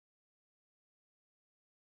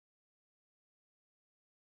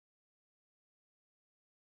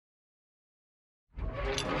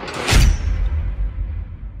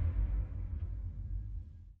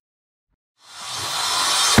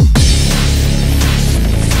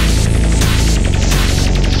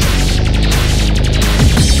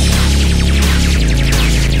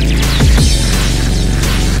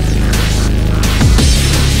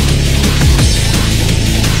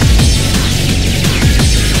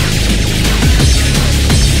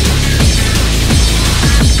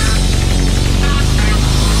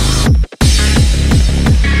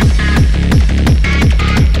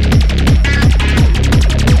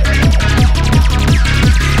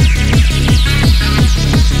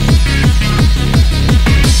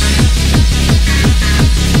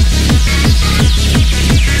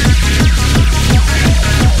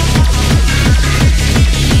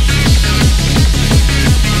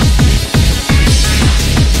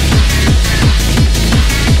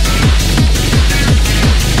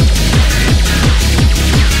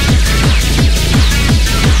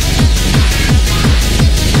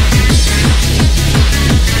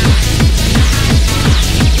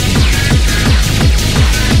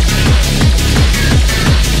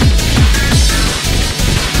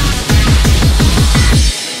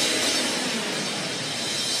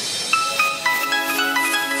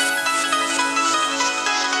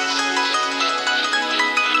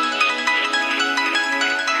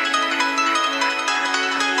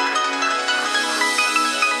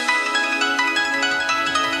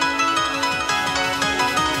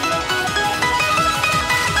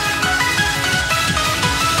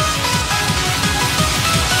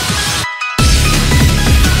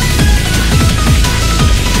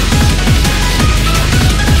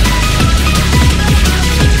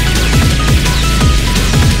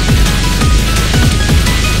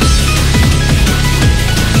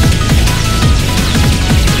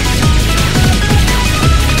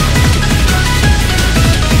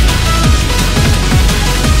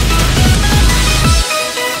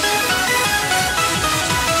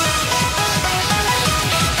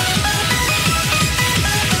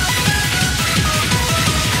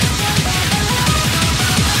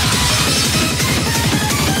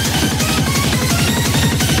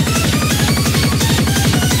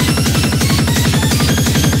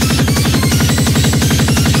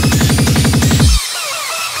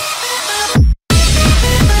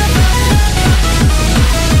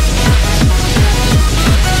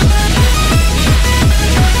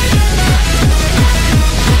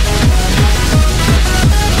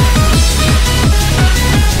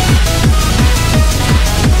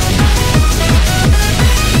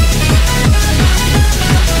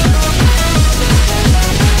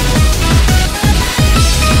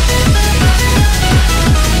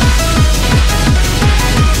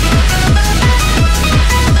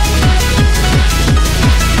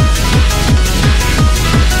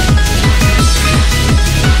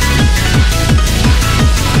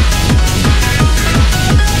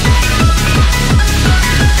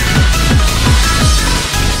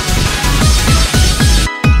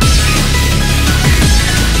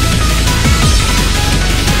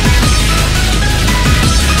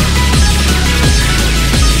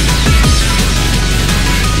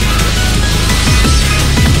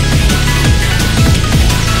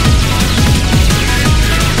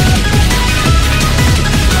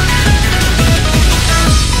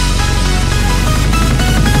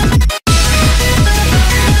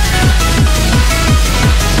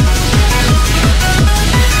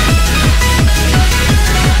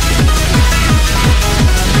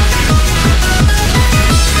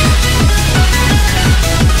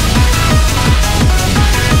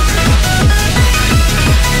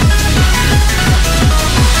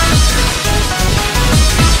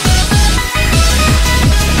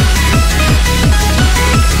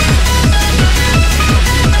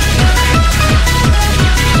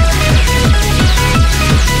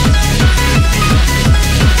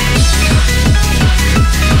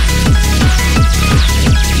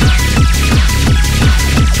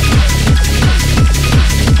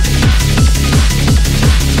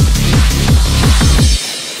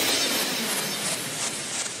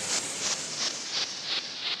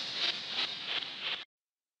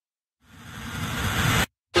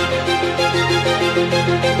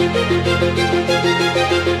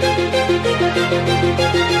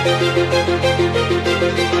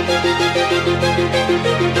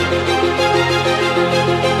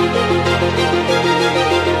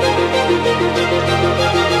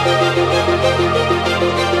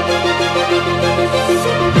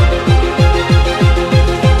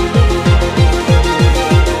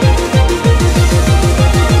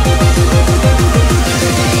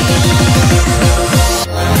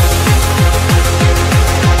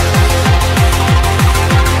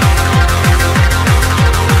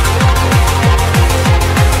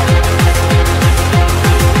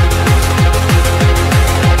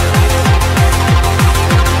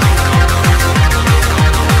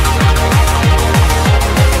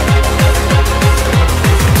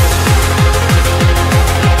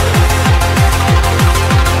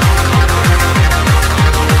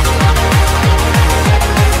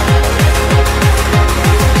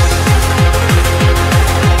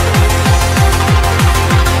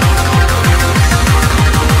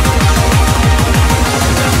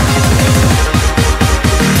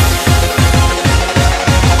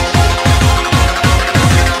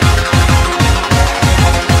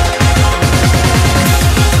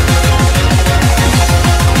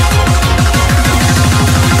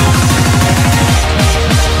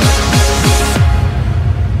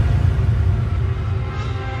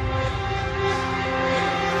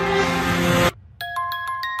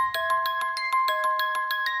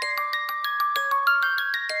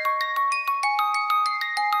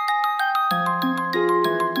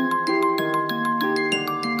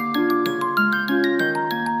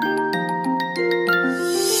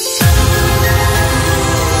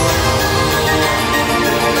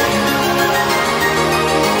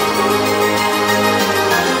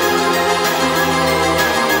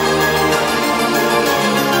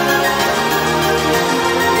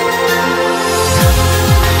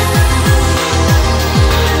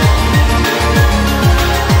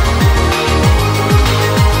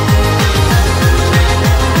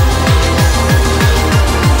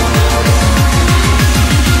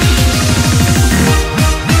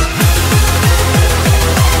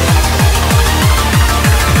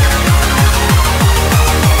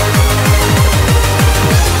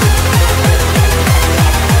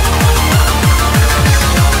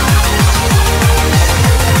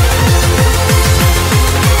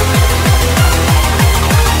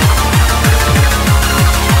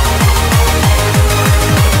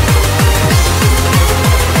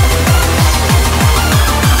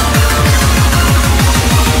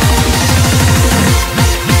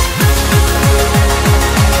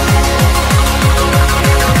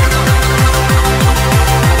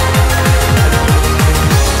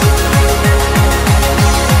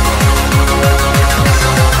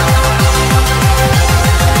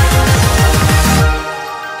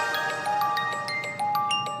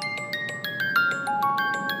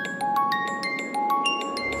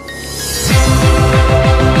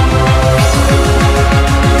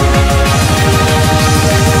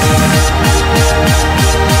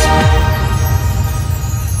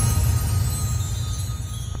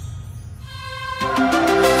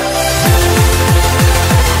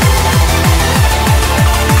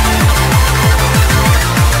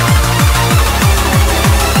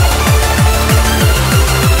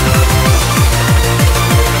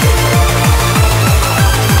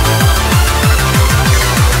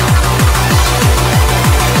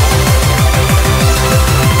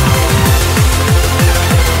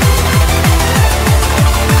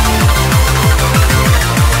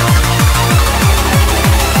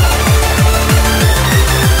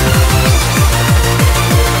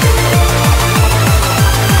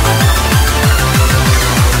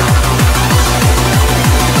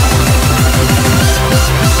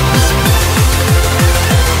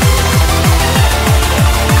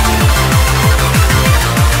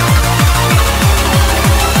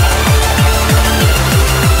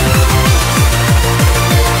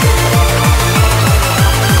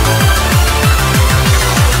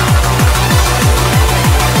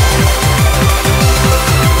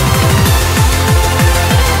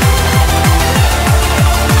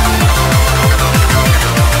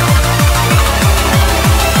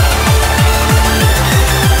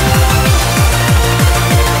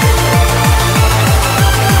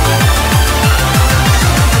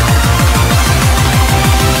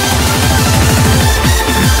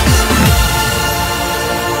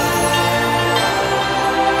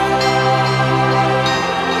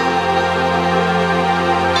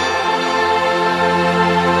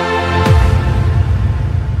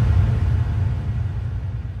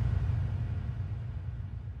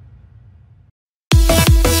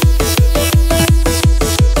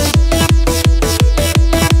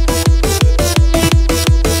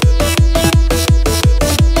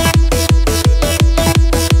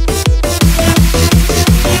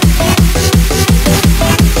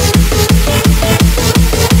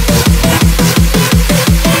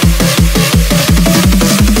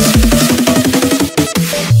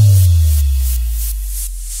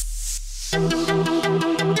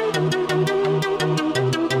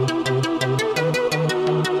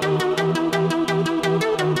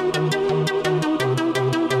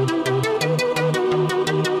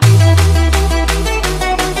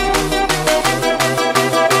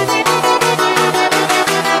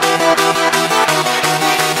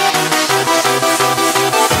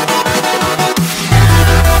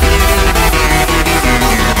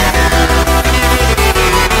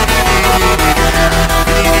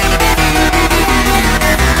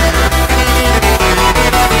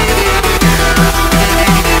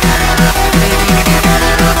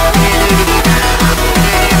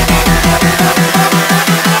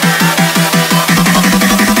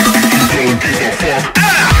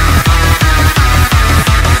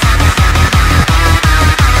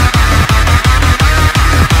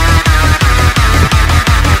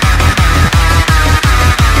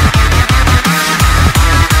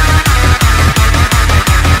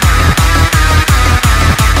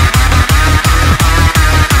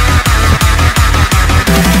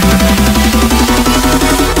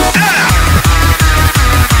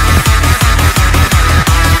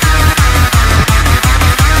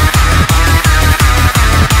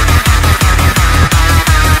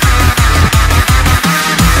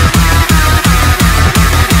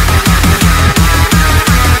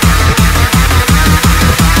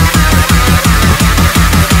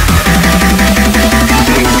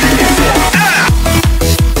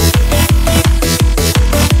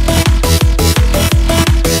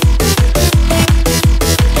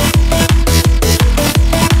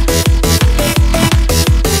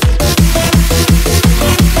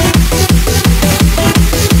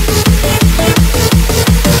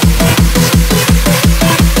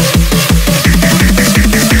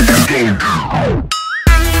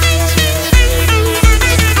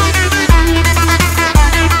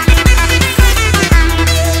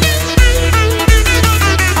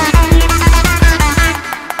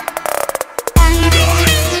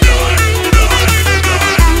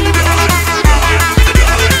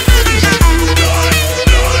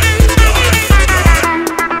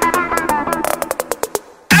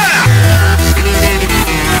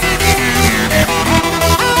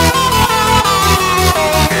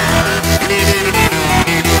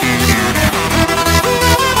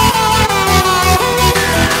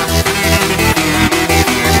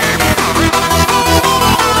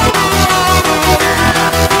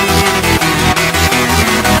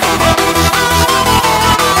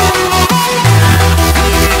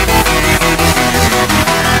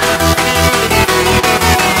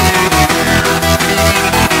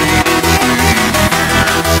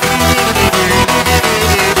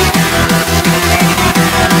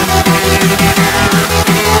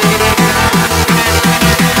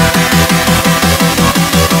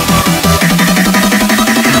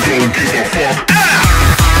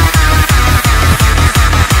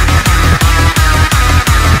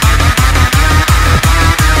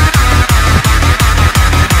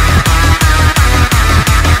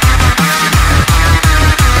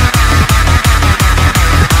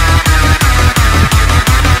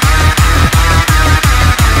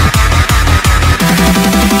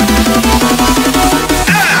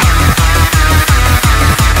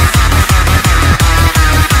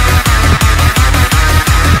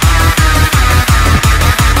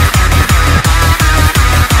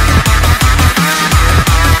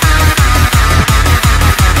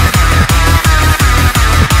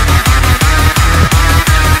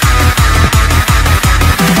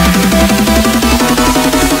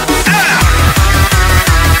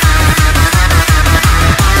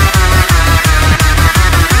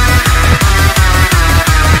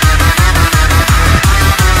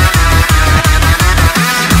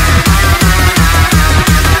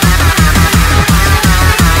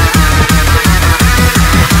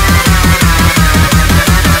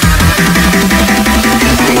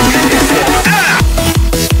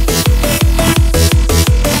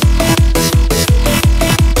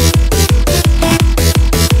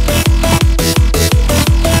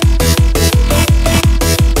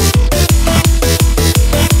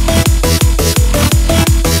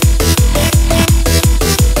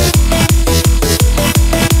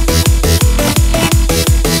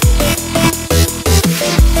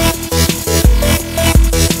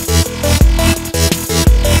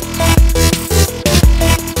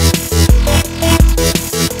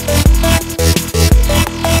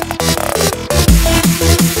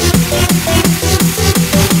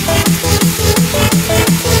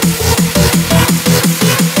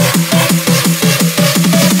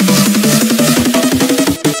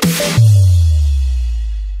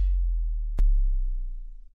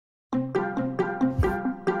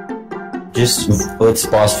let's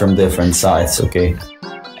pause from different sides, okay?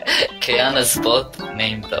 Kiana's boat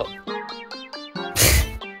name though.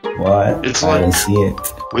 What? It's I like- didn't see it.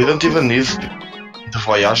 We don't even need the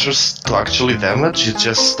Voyagers to actually damage, it's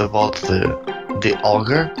just about the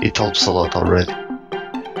auger. It helps a lot already.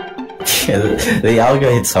 The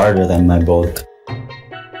Alga hits harder than my boat.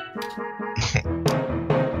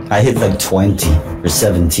 I hit like 20 or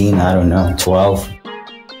 17, I don't know, 12.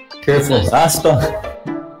 Careful, Aspa!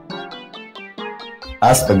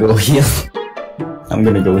 Aspa, go heal. I'm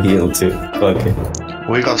gonna go heal too. Fuck it.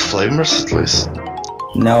 We got flamers at least.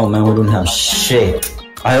 No, man, we don't have shit.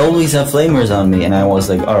 I always have flamers on me, and I was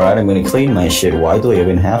like, alright, I'm gonna clean my shit. Why do I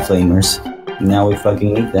even have flamers? Now we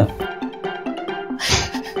fucking need them.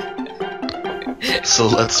 So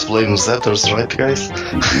let's blame Zetters, right, guys?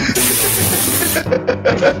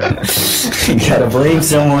 You gotta blame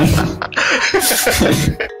someone.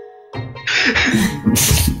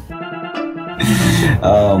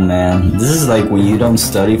 Oh man, this is like when you don't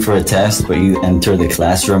study for a test, but you enter the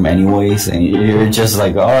classroom anyways, and you're just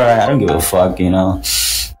like, alright, I don't give a fuck, you know.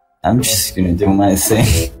 I'm just gonna do my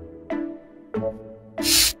thing.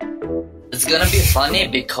 It's gonna be funny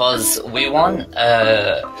because we won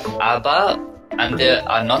ABBA and they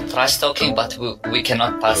are not trash talking, but we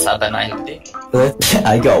cannot pass ABBA 90.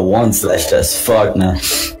 I got one slashed as fuck now.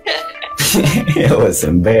 It was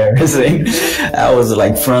embarrassing. I was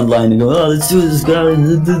like frontline and go, oh, let's do this, guys.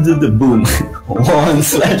 Boom. One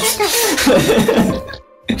slash.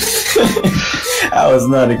 I was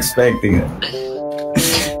not expecting it.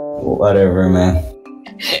 Whatever, man.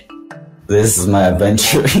 This is my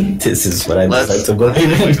adventure. This is what I decide to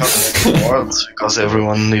believe in. Swords, because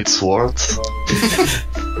everyone needs swords.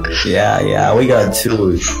 Yeah, we got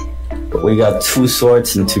two. We got 2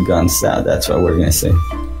 swords and 2 guns now. That's what we're gonna say.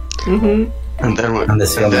 And then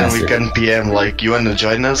we can PM, like, you wanna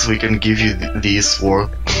join us? We can give you these sword.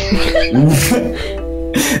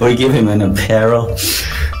 We give him an apparel.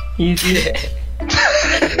 Easy.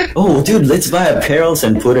 Oh, dude, let's buy apparels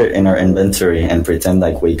and put it in our inventory and pretend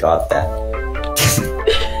like we got that.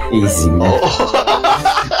 Easy, man.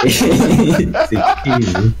 Easy.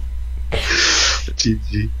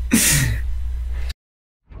 GG.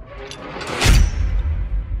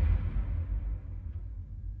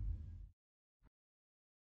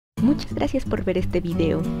 Muchas gracias por ver este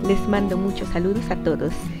video, les mando muchos saludos a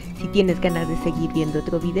todos. Si tienes ganas de seguir viendo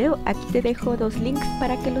otro video, aquí te dejo 2 links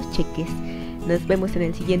para que los cheques. Nos vemos en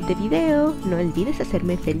el siguiente video, no olvides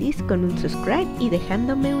hacerme feliz con un subscribe y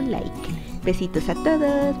dejándome un like. Besitos a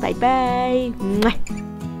todos, bye bye. ¡Mua!